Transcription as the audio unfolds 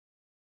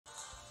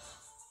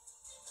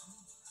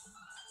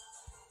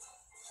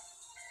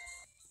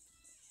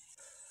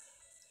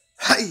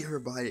Hi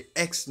everybody,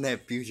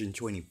 XNet Fusion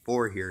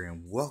 24 here,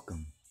 and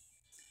welcome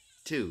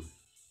to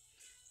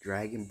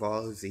Dragon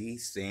Ball Z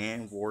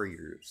Sand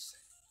Warriors.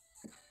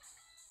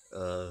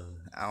 I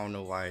don't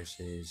know why it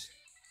says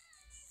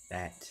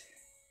that,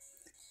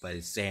 but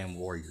it's Sand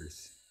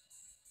Warriors.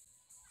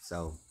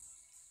 So,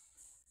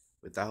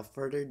 without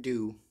further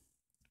ado,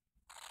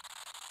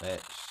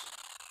 let's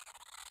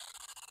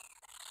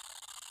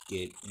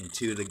get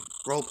into the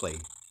roleplay.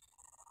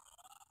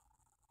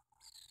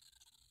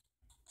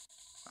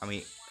 I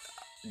mean,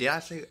 did I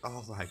say?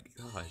 Oh my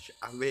gosh,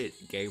 I meant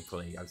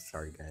gameplay. I'm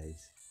sorry,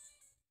 guys.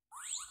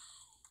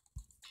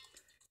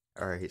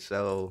 Alright,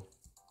 so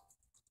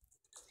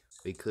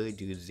we could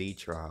do Z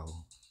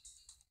Trial,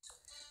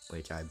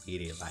 which I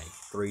beat it like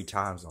 3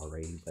 times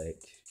already, but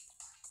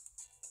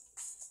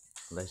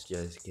let's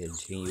just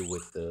continue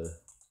with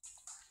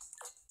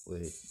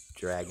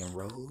Dragon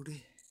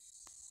Road.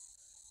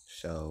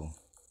 So,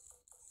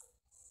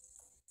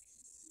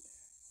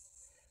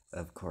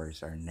 of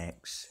course, our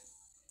next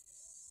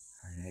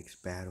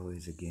battle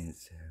is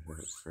against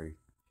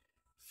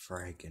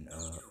freaking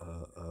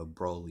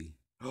Broly.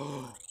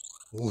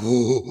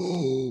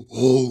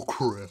 Oh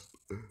crap!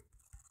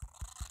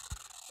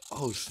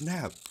 Oh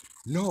snap!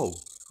 No,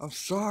 I'm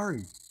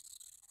sorry.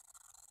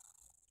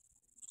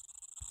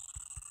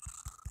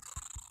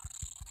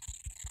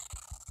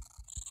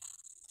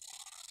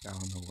 I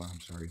don't know what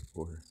I'm sorry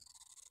for.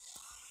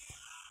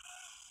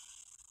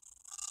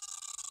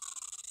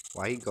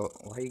 Why you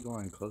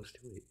going close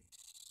to it?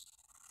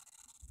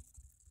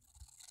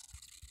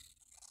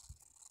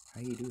 How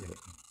you do that?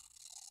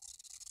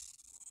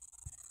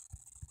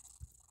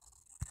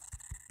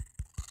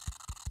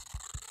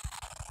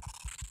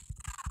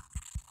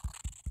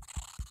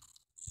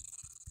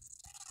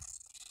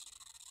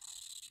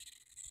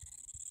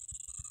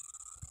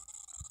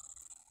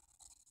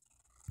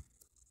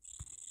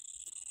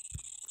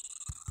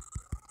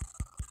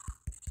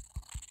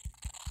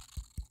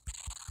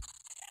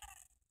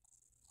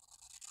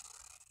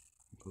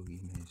 Oh, you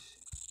miss.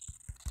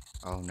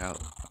 Oh no.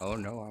 Oh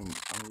no, I'm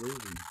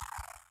losing.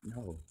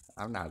 No,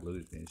 I'm not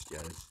losing,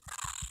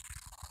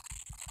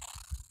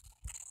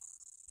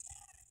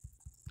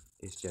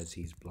 it's just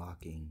he's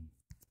blocking.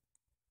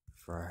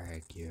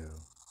 Frag you.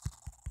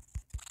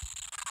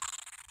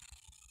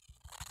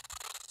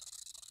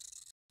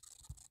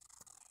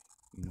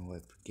 You know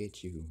what?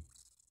 Forget you.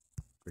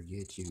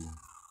 Forget you.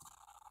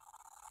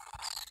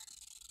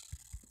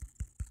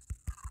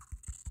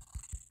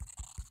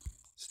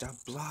 Stop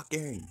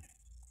blocking.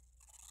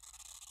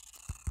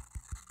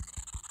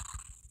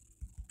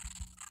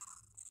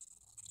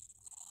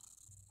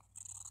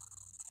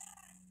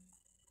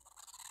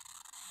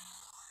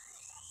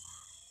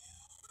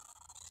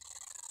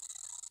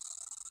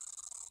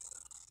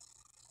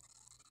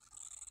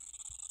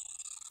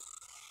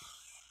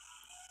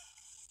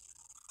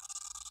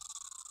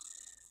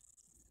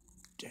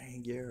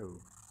 Dang you.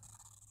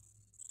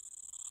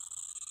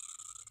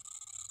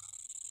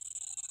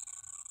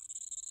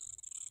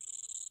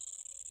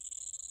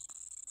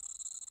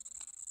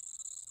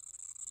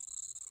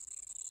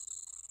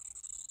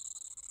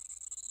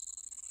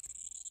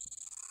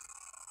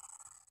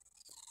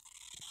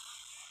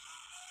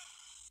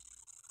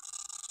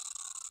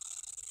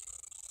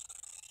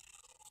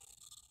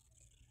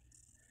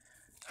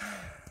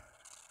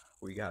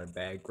 We got a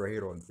bad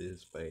grade on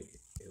this, but it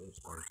was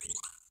worth it.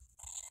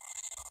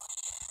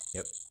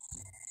 Yep.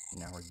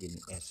 Now we're getting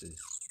S's.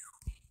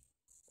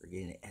 We're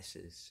getting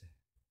S's.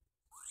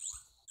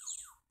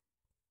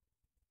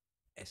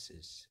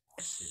 S's.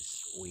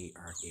 S's. We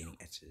are getting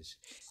S's.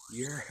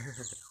 Yeah.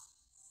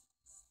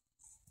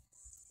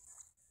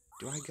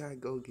 Do I gotta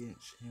go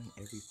against him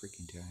every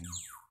freaking time?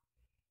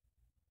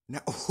 No.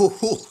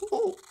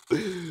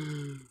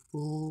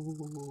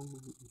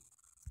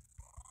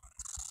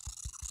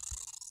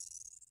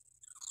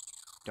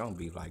 Don't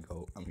be like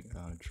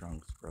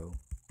Trunks, bro.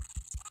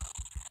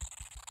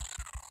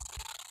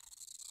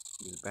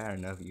 It's bad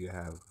enough you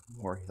have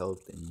more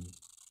health than me.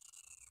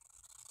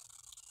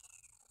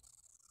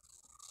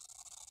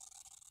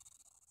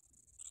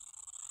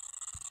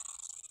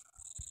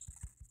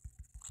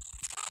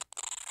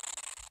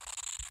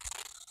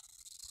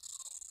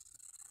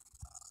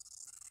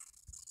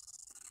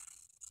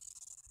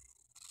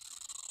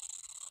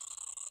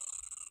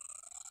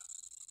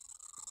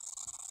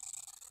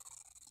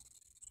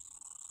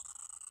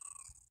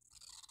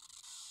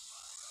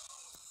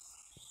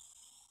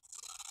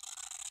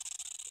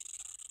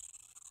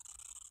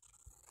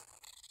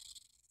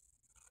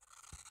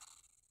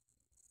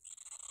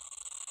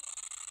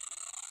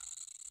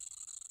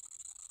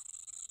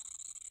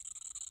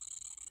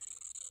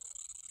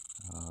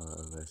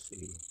 Let's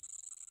see.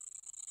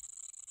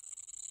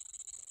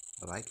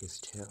 I like his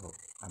tail.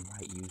 I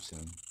might use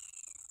him.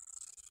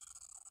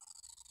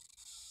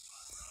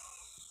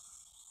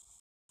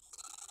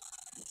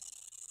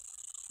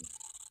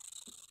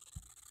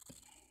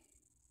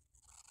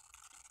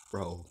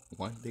 Bro,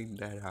 one thing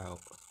that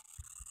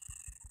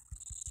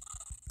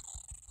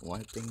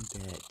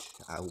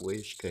I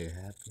wish could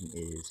happen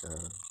is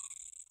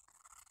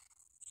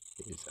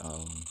is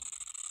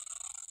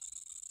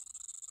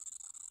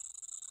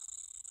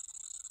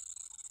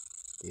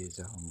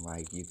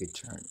like you could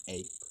turn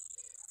ape.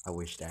 I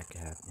wish that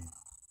could happen.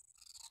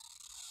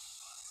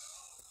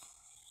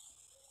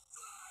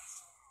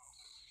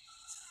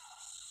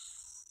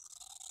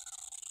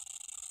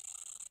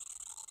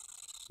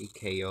 He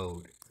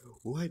KO'd.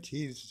 What?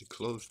 He's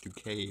close to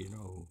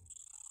KO.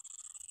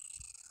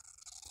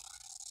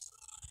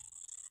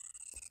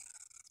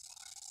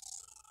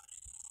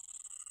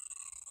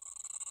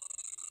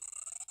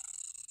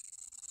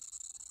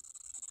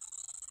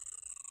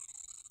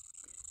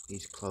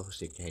 He's close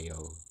to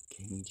KO.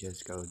 Can he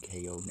just go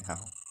KO now?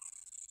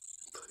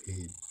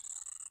 Please.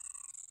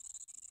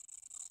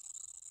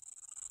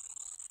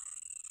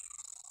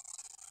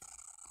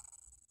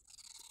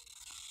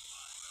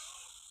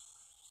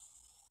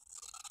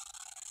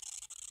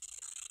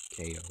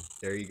 KO.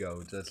 There you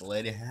go. Just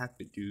let it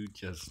happen, dude.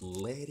 Just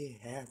let it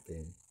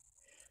happen.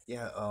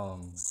 Yeah,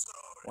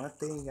 one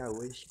thing I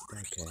wish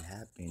that could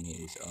happen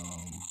is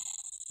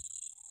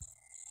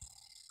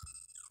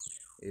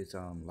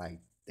like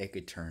they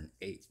could turn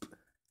ape.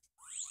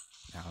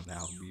 Now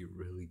that would be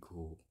really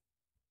cool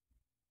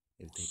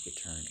if they could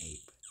turn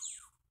ape.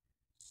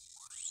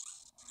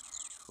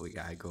 We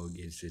gotta go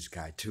against this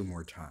guy 2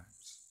 more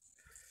times.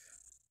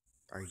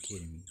 Are you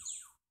kidding me?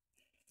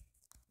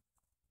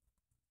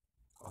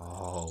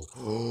 Oh,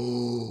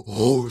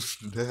 oh,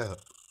 snap.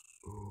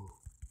 Oh.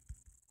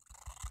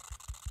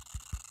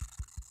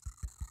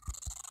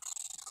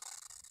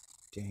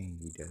 Dang,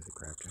 he does a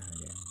crap ton of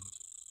damage.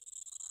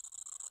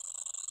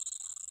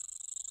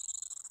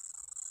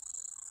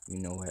 You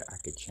know what? I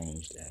could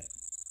change that.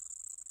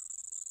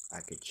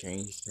 I could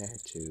change that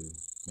to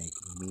make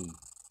me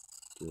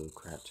do a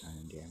crap ton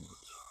of damage.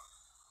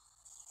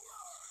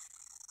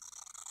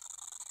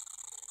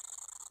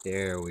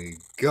 There we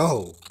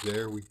go.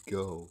 There we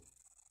go.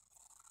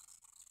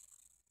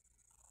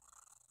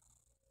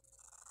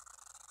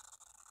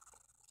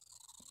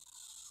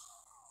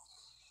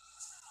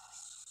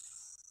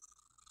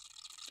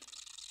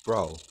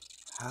 Bro,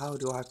 how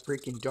do I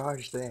freaking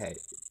dodge that?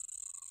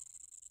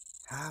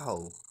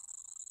 How?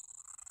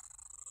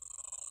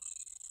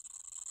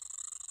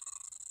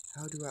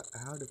 How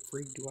the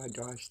freak do I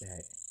dodge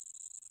that?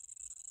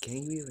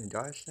 Can you even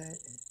dodge that?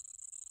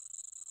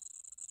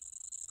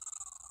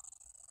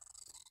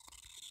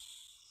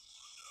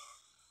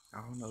 I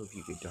don't know if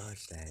you could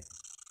dodge that.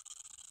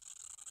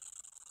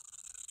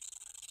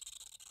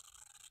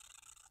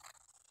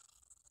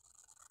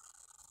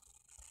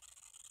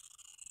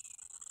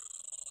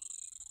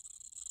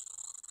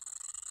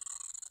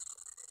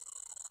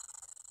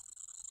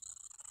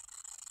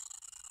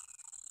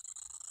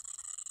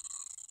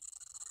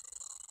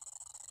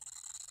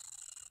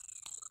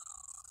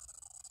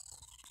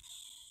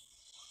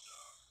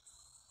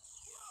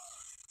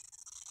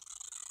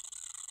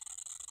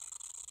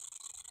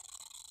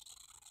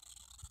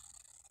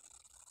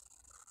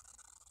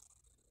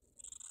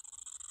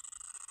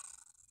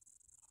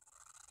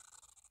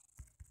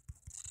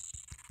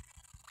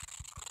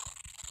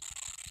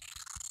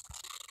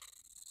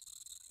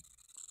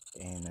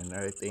 And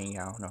another thing,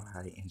 I don't know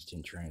how to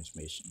instant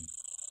transmission.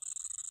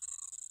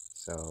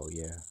 So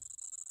yeah.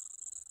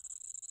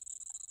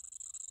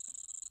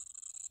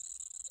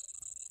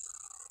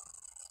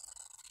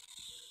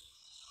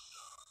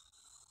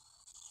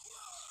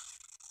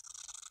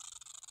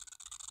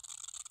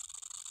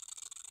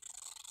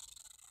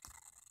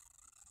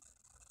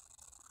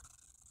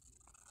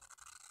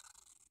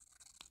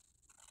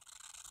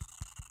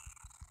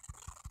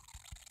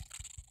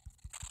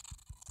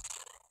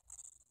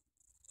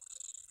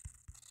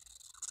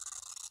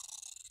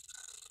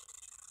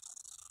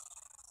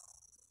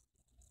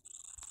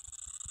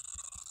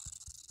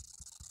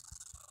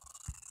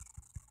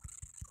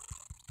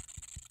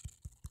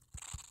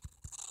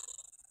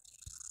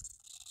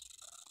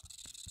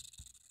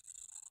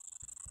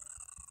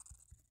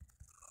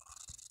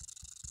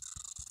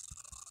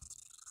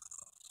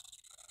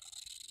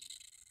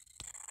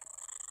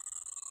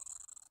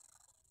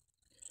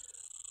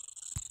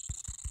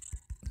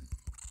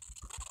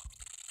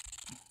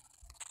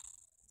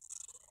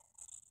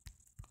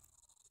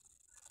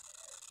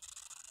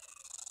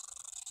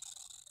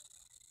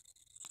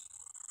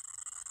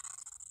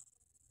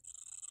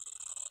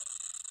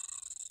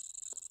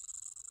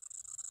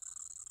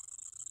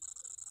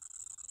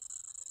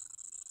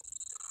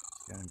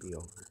 It's gonna be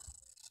over.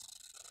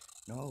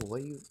 No,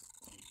 what you?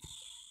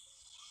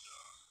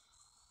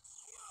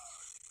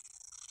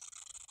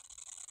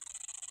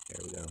 There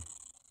we go.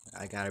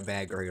 I got a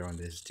bad grade on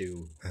this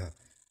too.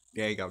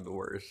 Dang, I'm the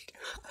worst.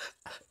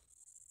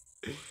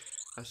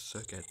 I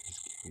suck at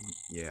this game.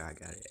 Yeah, I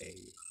got an A.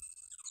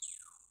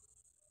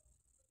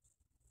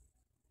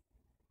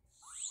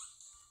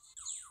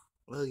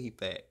 Look, he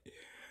fat.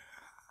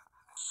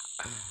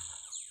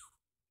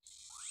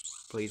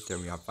 Please tell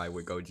me I fight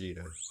with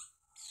Gogeta.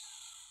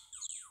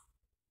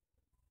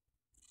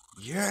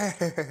 Yes!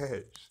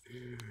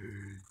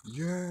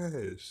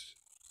 Yes!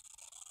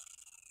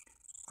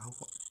 I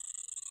want.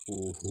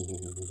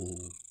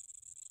 Ooh.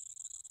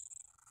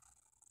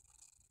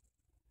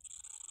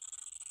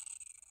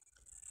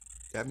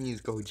 That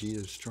means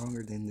Gogeta's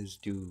stronger than this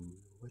dude.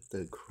 What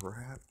the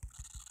crap?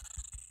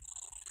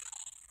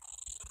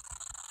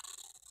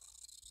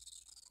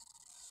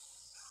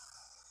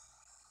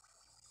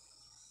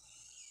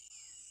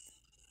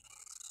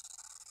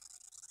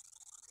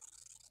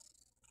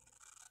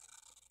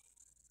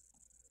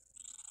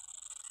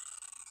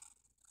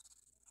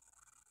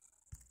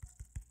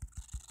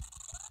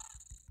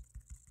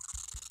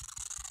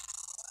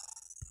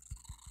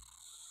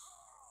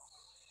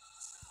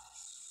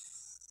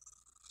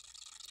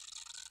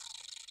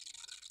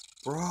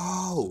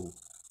 Bro!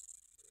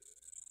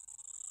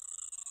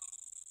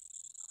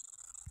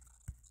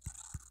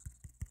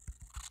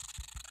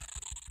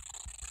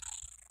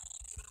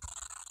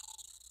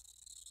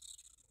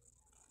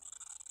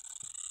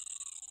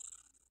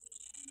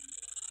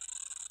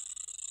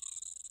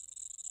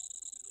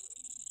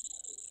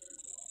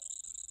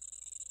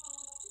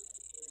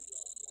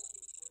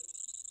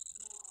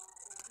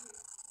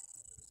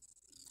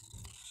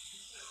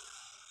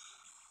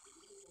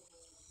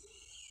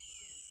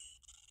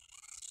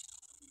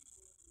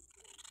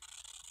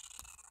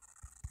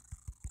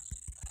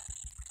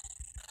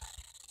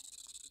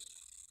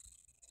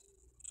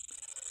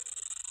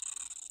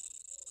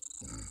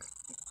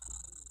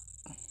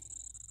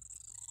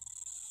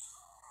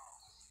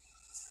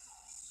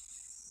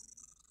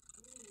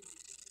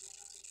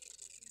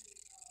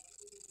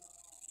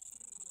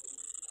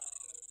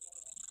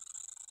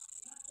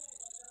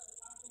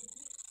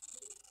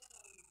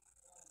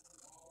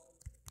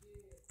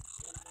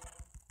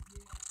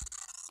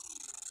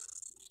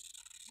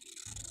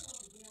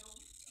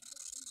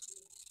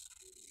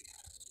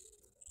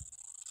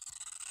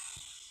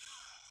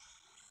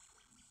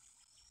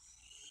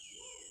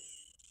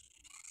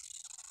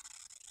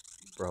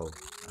 Bro,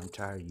 I'm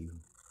tired of you.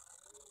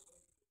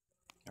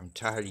 I'm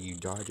tired of you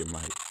dodging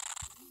my.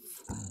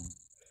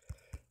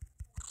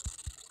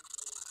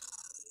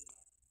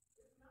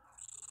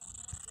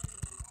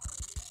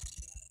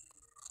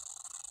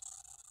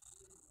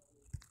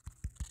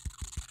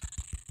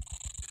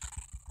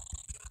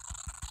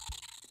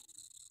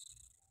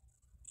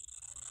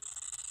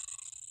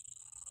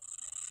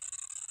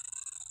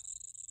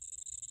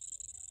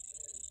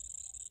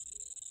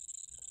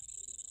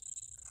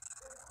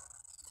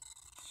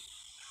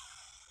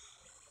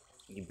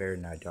 You better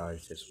not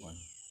dodge this one.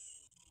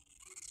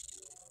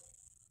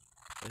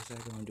 What's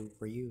that gonna do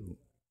for you?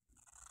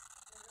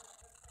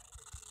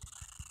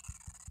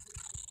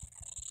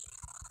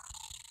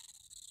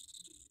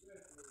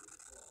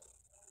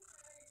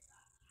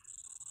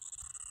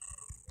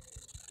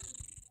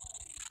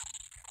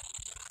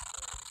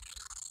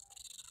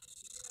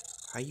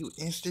 How you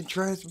instant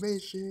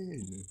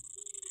transmission?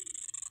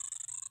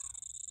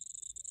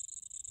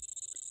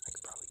 I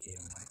could probably get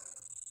him like.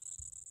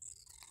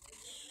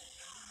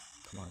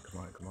 Come on,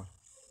 come on, come on.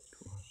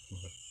 Come on, come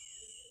on.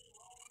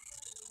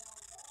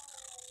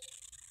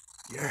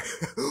 Yeah.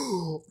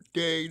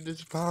 Dang, this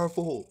is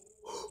powerful.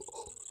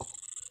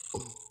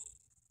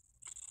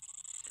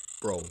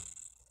 Bro,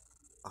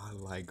 I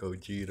like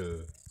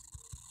Gogeta.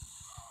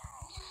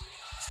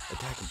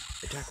 Attack him,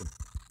 attack him.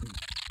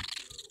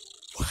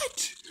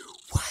 What?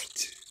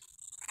 What?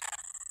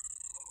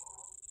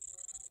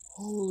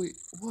 Holy,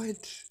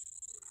 what?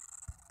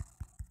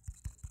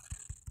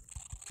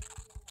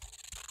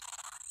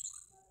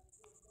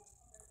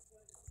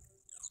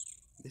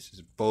 This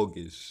is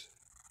bogus.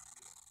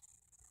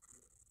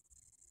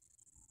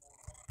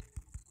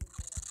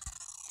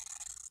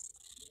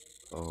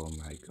 Oh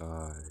my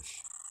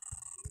gosh.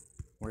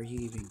 Where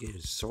you even get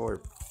a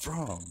sword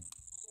from?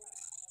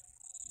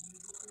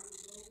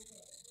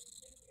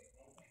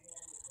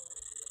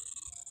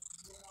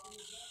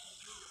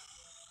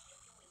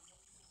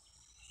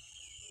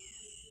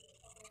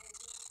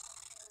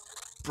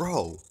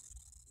 Bro.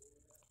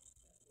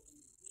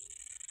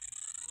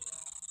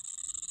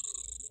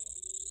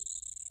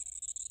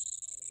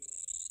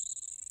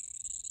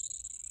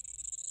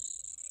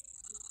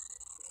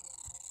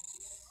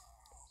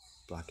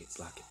 Block it,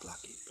 block it, block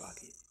it, block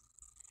it.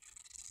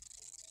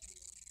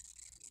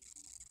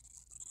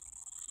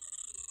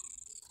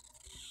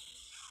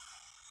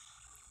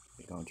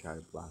 They don't try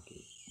to block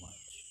it much.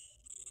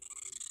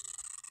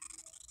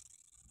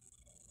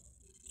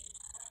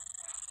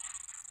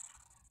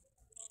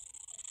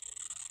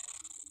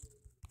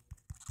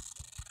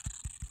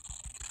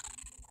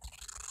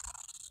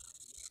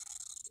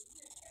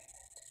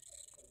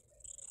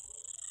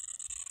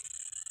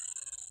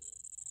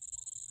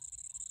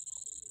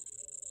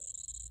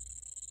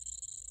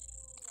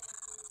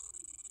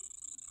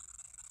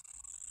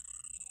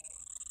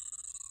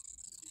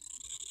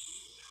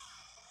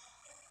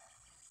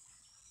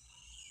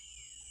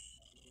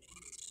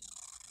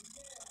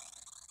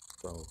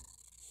 Bro.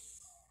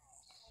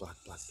 Block,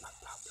 block, block,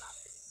 block, block.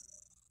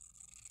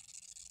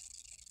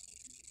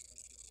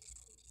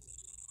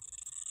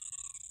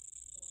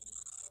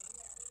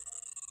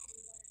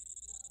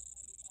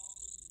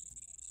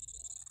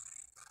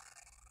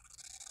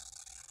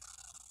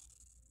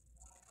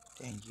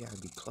 Dang, you gotta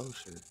be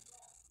closer.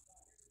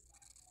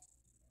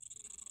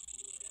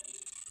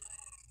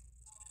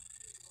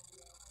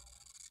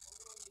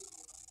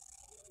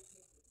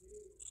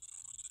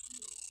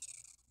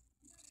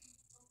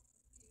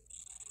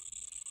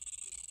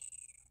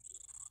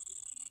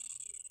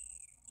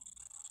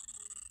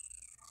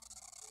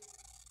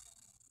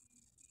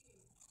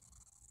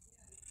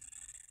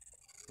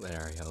 Let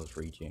our health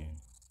regen.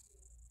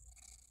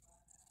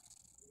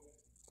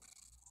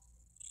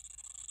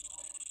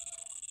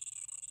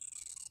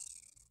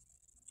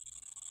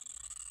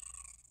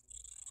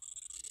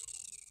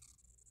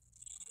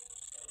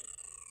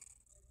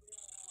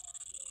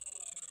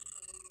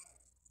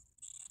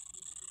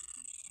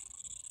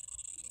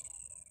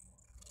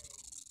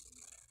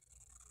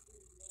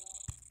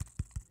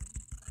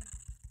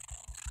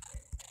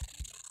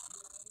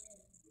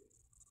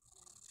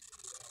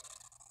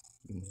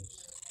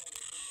 Miss.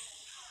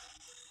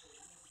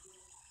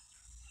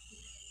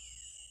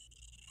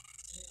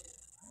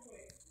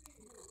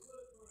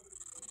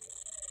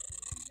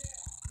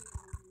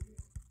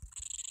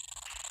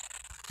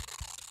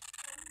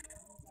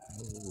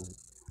 Oh,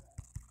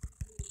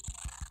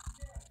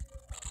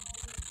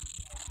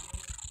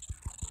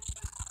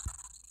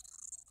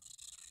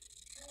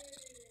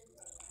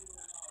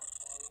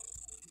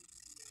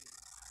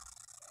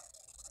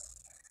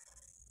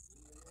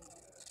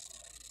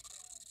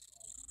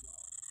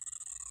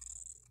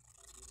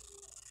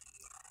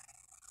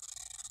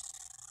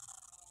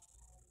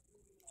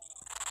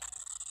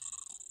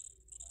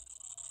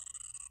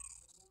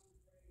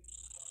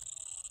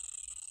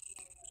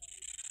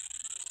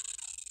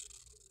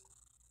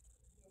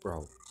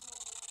 bro,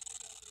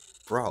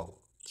 bro,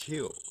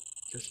 chill.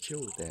 Just chill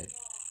with that.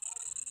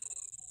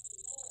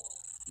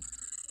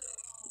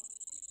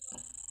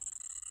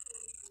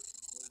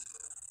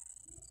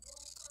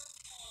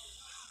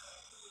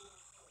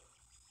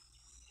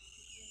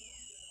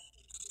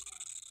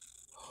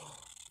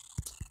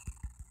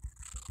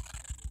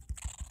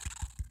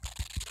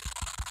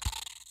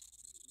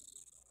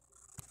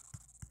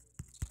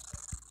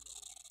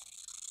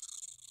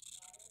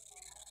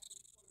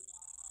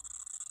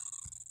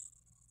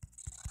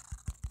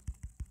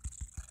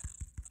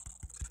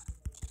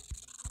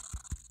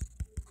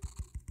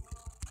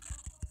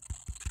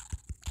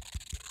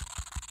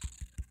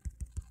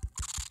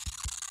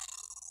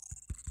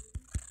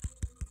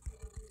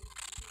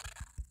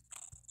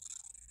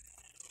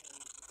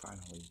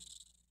 Finally.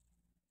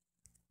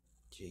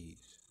 Jeez.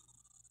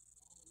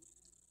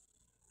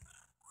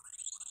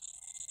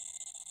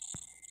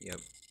 Yep,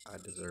 I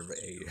deserve an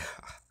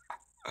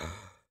A.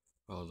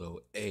 Although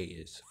A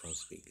is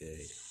supposed to be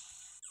good.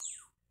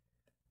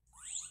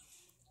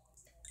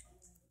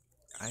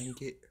 I didn't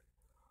get.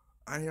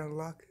 I didn't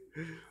unlock.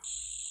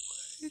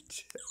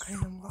 What? I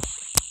didn't unlock.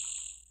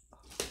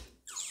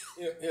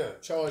 Yeah,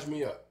 charge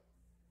me up.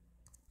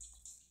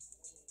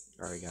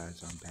 Alright,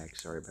 guys, I'm back.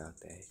 Sorry about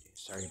that.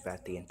 Sorry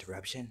about the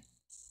interruption.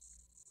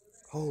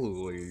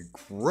 Holy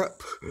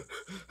crap!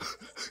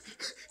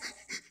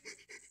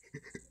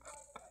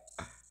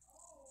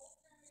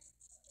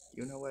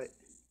 You know what?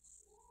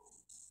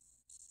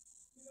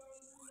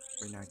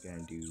 We're not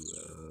gonna do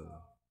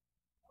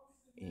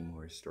any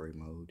more story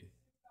mode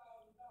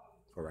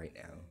for right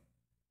now.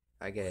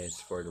 I guess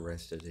for the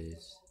rest of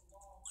this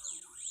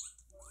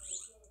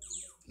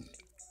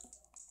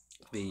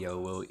video,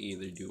 we'll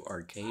either do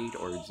arcade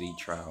or Z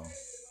trial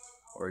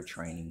or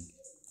training.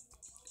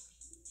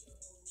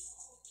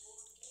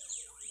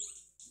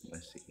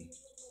 Let's see.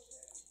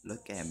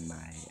 Look at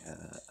my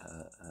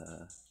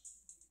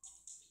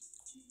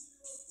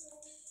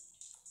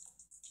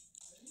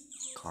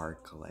card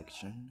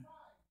collection.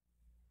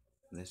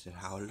 This is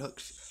how it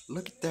looks.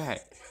 Look at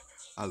that.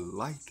 I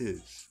like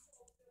this.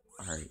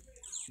 Alright,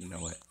 you know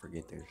what?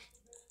 Forget this.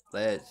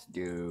 Let's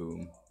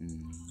do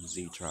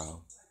Z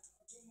trial.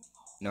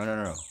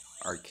 No.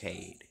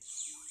 Arcade.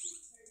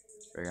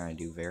 We're gonna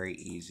do very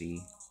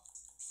easy,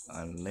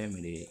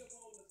 unlimited,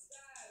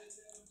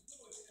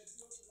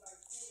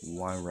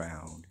 one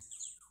round.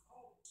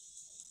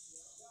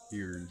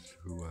 Here's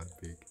who I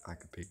pick. I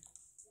could pick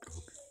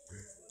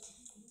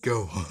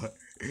Go on.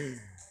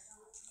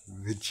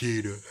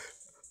 Vegeta.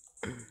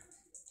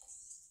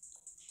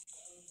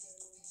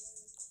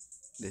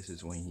 This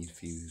is when he's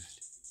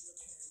fused.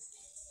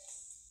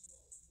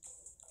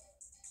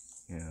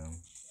 Yeah.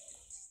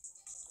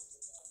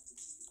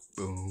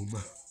 Boom.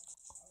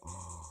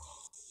 Oh.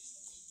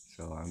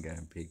 So I'm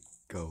gonna pick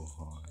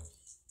Gohan.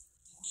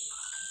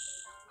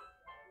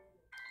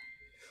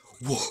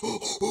 Whoa!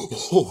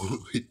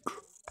 Holy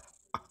crap!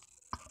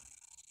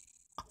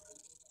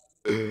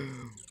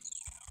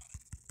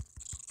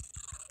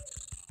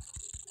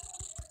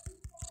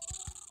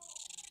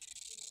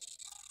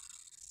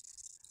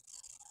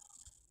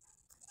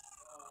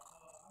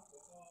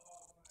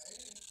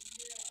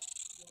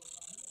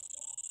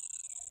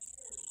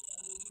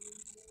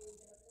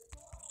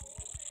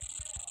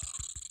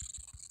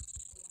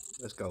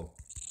 Let's go.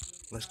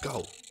 Let's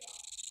go.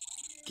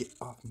 Get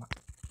off my.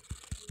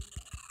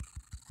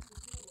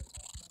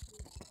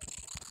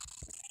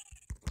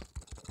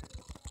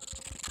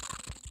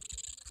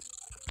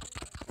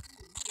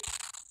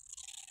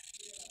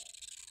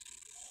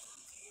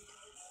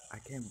 I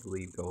can't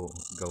believe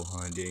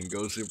Gohan didn't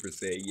go Super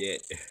Saiyan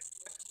yet.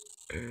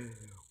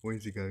 When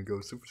is he gonna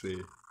go Super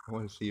Saiyan? I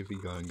wanna see if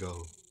he's gonna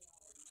go.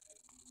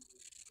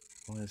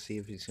 I wanna see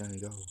if he's gonna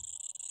go.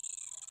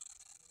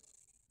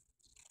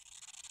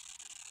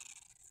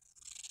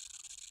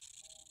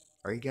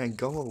 Are you gonna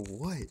go or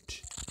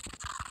what?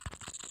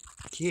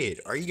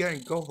 Kid, are you gonna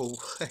go or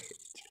what?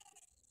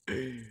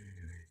 He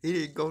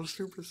didn't go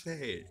Super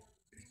Saiyan.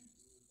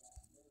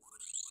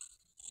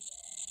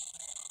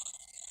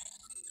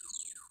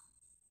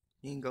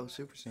 He didn't go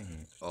Super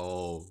Saiyan.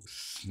 Oh,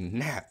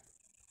 snap.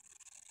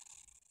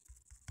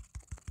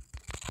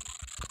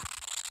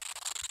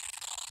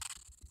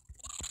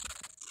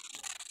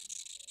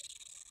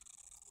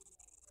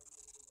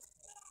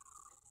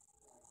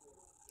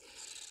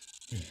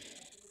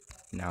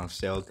 Now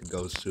Cell could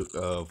go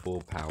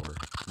full power,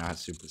 not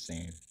Super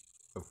Saiyan.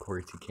 Of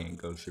course he can't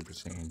go Super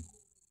Saiyan,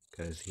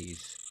 because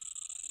he's...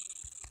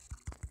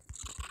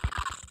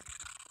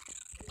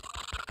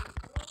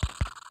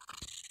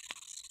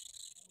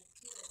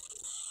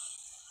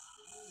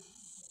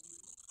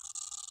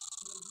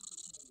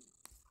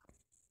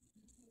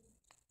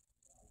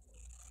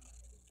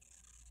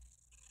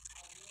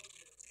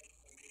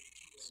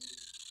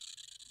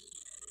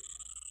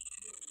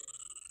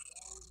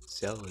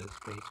 Cell is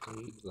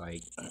basically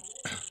like...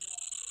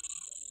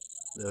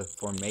 the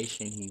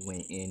formation he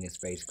went in is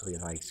basically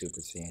like Super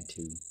Saiyan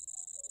 2.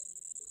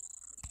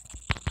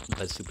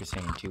 But Super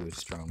Saiyan 2 is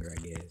stronger,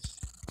 I guess.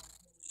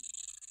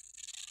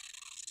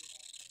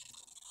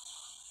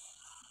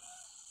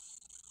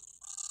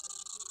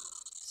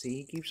 See,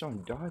 he keeps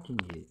on dodging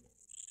it.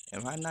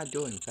 Am I not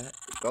doing that?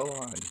 Go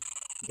on.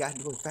 You gotta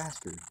do it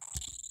faster.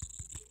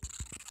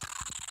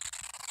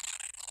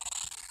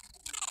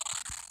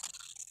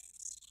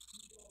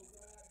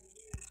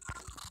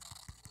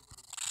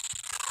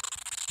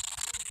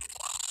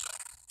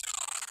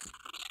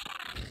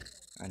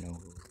 I know.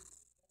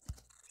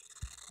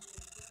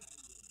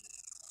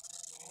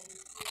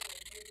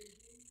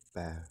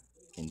 Bad.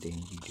 And then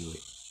you do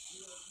it.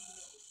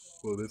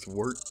 Will this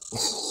work?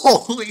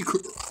 Holy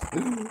crap!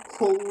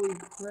 Holy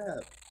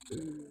crap!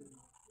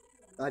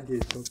 I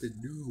did something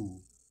new.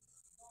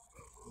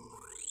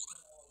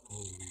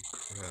 Holy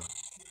crap.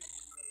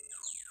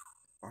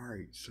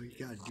 Alright, so you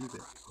gotta do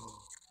that.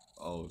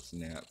 Oh,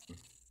 snap.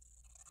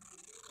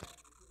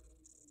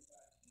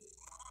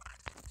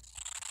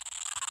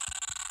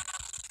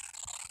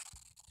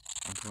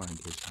 I'm trying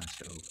to get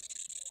myself.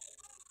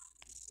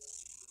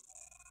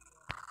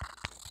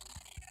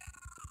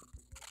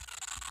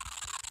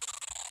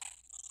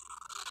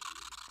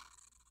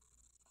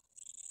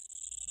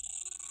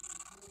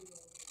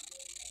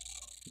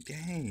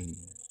 Dang.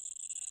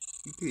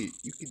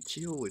 You could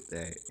chill with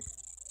that.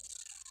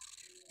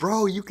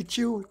 Bro, you could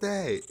chill with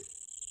that.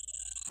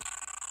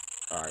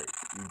 Alright,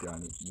 you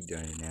done it. You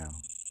done it now.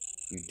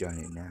 You done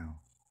it now.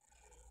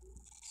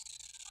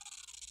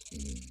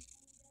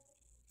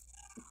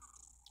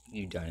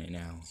 You done it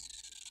now.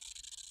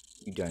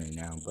 You done it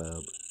now,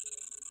 bub.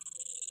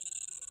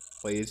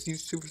 Wait, is he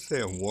Super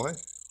Saiyan 1?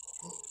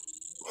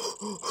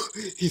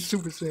 He's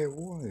Super Saiyan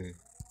 1.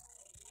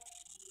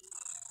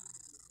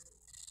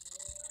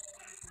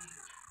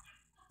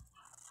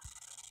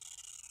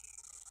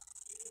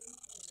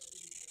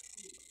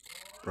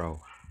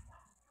 Bro.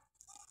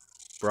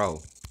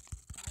 Bro.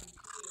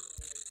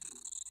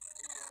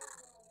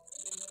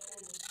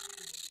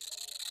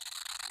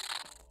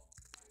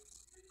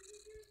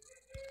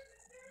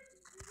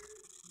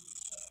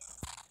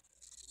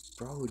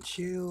 Bro,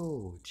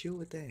 chill. Chill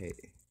with that.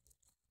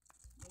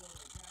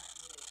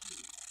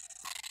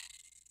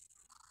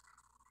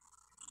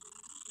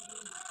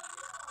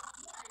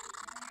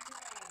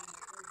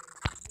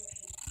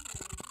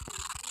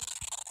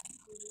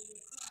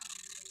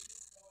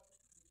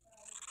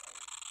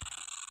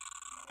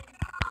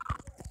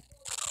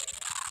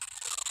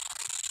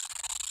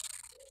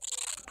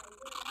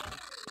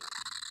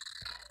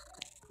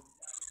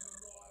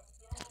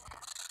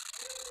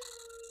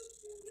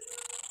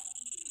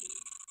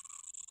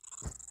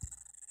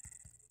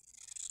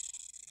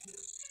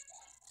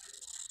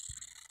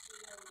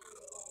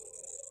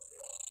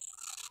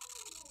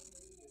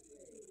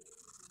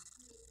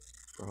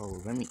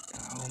 Bro, let me...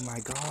 Oh my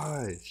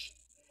gosh.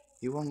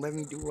 He won't let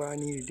me do what I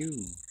need to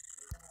do.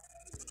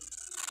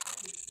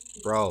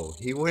 Bro,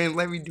 he wouldn't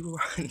let me do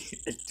what I need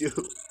to do.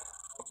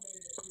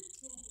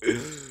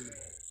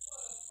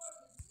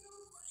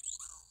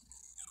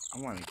 I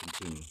want to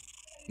continue.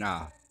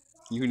 Nah,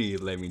 you need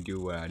to let me do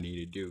what I need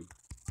to do.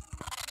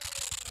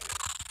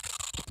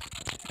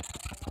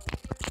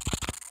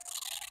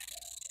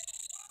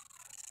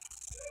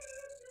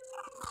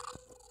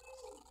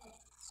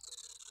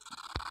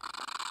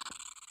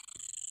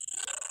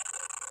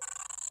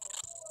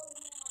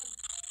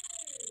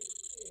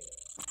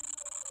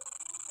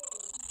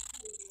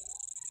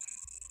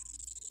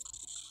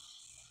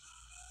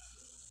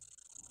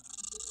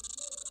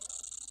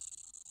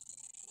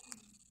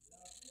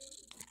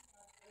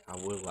 I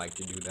would like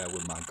to do that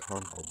with my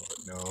combo, but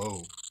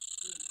no.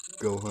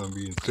 Gohan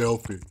being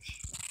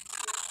selfish.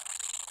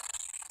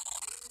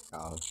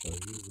 I'll show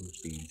you who's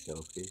being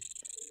selfish.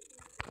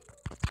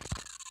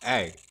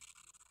 Hey.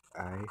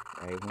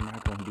 Hey, we're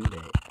not gonna do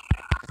that.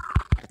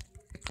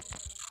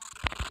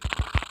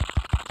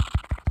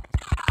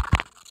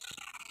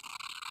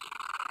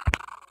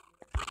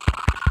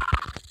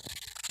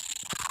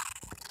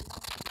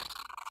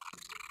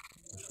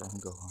 wrong,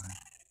 Gohan?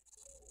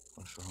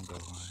 What's wrong,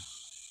 Gohan?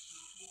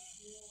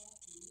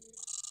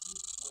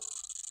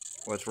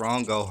 What's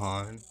wrong,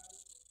 Gohan?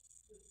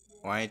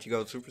 Why ain't you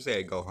go Super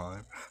Saiyan,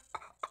 Gohan?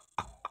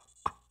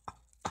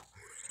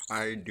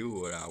 I didn't do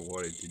what I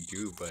wanted to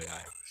do, but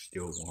I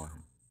still won.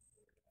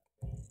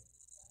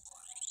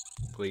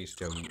 Please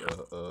tell me,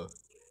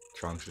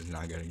 Trunks is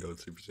not gonna go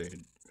Super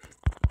Saiyan.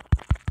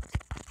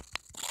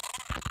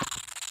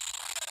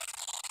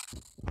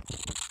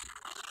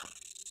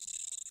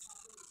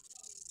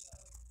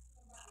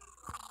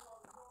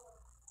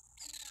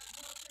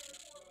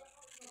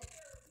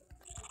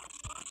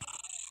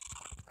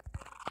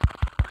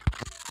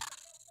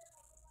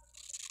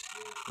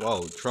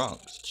 Whoa,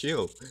 Trunks,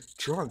 chill.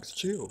 Trunks,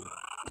 chill.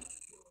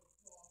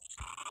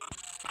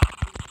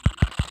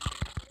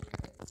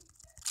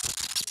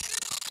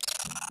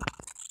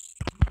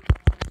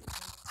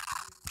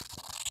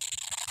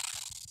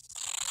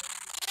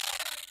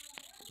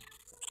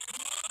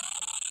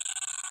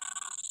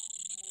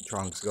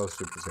 Trunks, go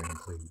Super Saiyan,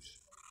 please.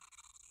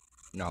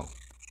 No.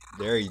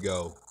 There you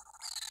go.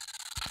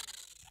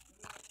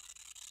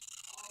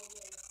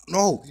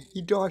 No,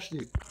 he dodged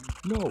it.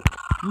 No,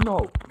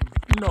 no,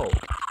 no,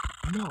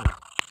 no,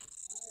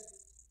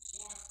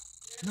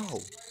 no.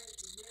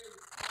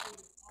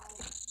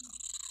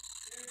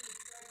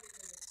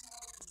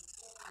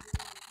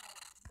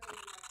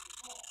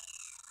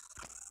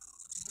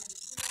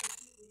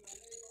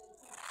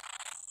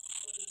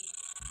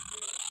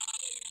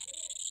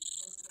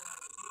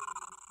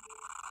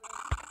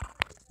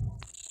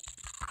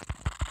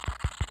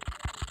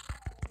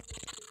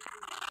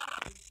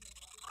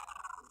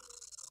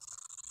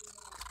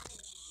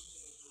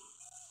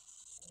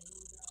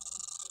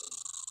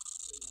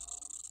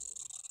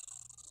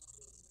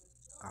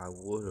 I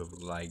would have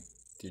liked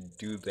to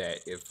do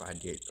that if I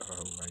did.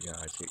 Oh my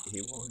gosh,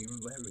 he won't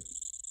even let me.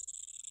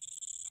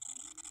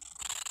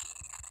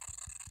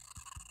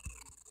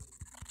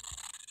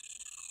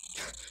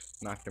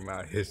 Knocked him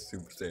out of his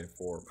Super Saiyan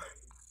form.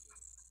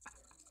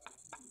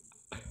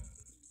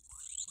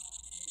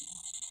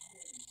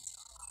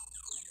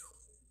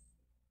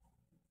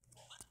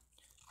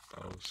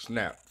 Oh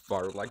snap,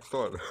 fired like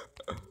thunder.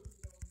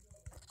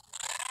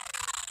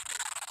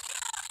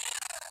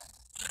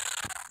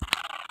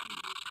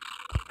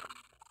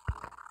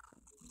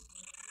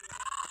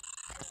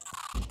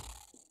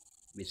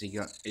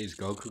 Is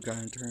Goku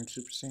gonna turn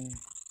Super Saiyan?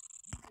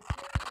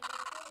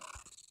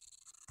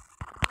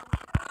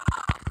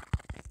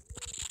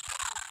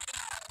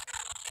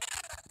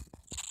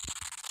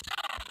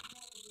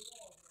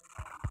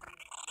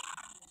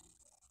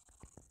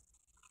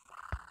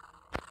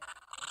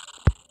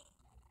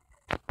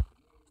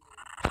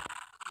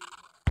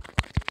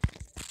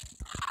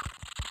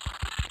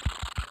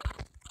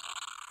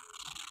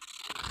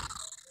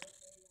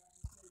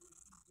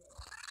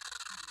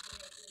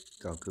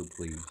 Goku,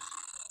 please.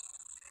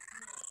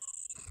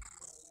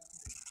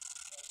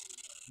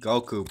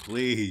 Goku,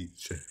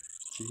 please.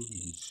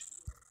 Jeez.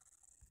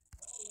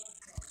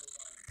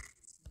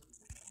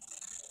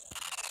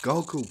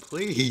 Goku,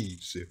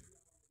 please.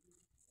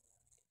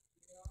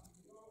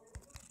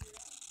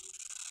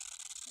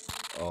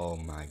 Oh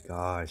my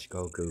gosh,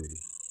 Goku.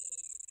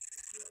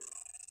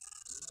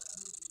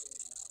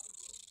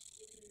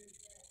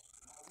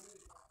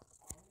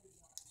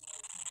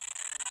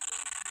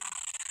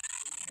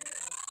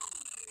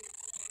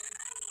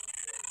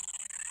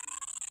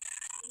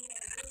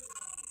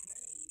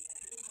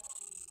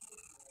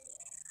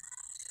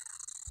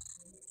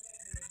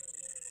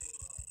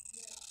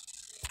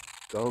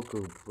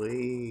 Goku,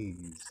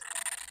 please.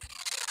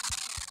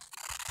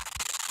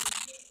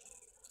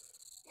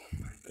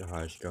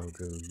 Gosh,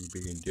 Goku, you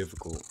being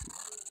difficult.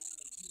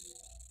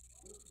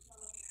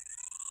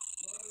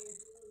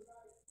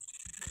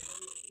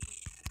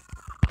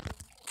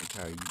 That's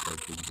how you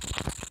Goku.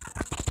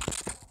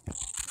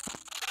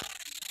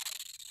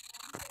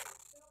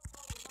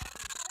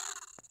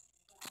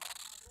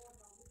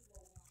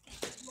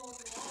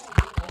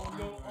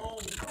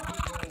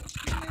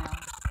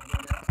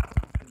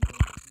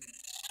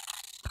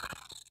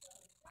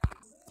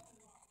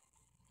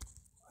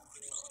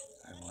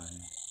 I won.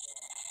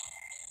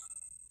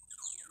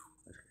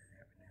 What's gonna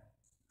happen now?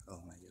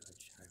 Oh my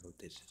gosh, I hope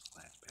this is the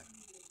last battle.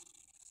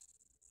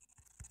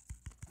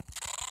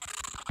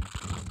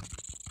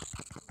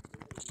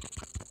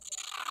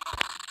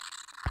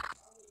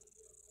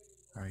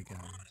 Alright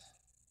guys,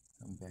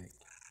 I'm back.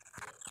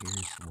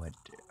 Here's what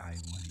I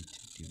wanted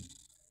to do.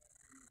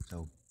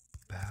 So,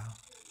 bow,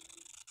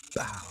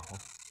 bow,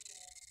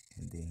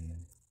 and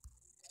then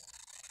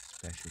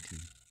specialty.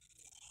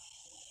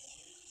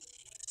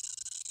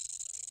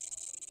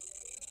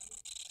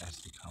 That's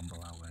the combo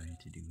I wanted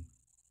to do.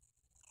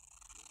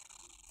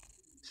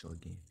 So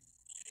again.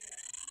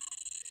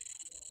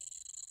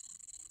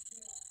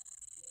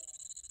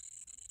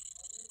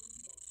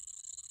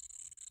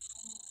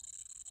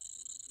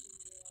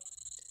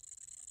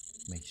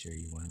 Make sure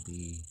you want to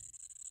be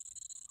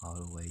all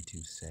the way to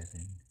 7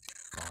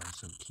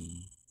 bars of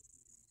key.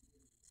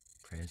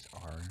 Press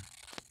R,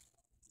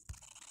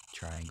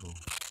 triangle,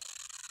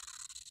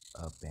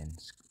 up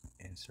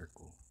and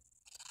circle.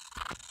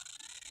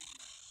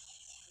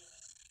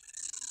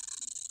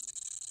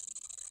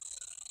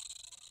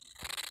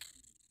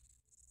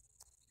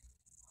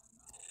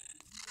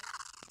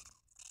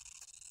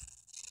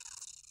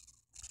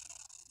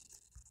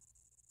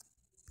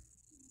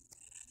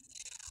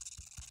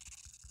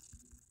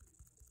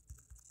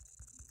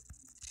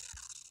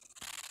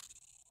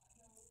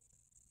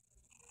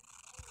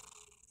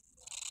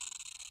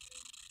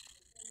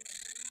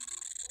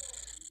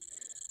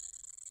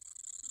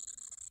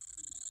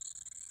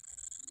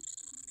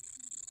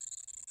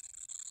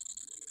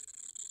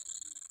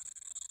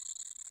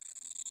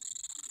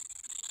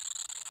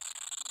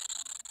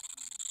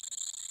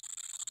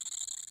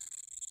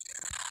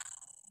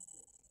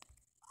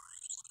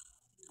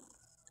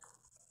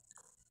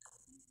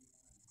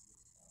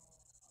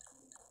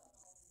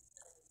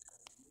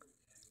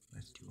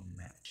 Let's do a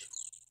match.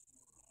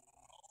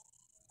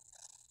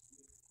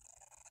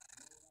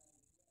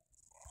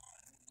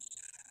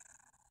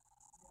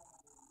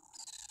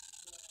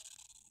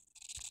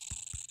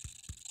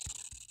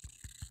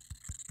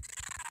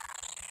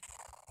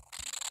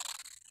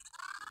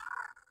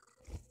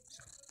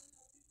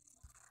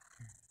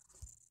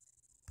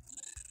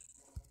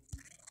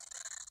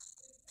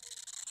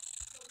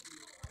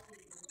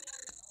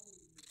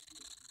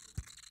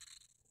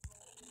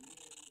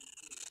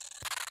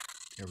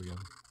 There we go.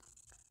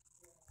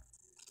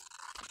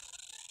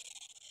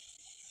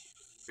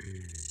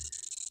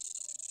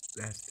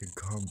 That's the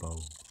combo.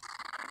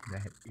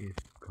 That is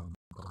the combo.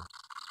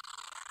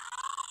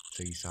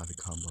 So you saw the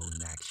combo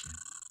in action.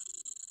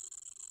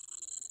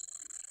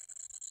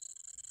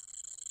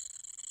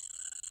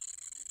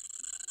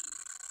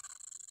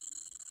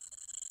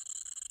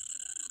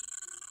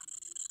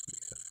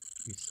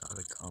 You saw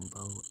the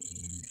combo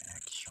in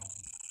action.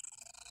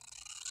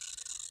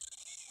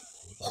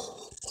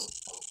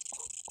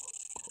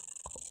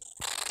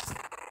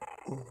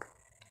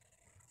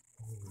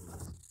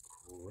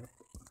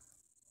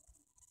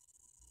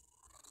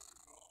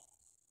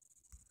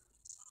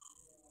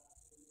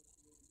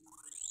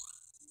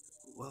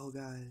 Well,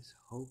 guys,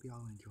 hope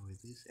y'all enjoyed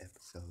this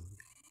episode,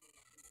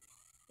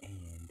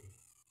 and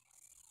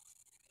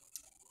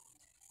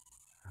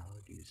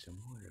I'll do some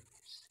more of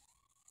this,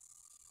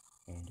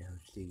 and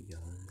I'll see y'all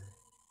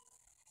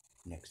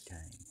next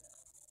time.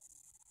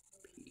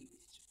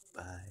 Peace.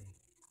 Bye.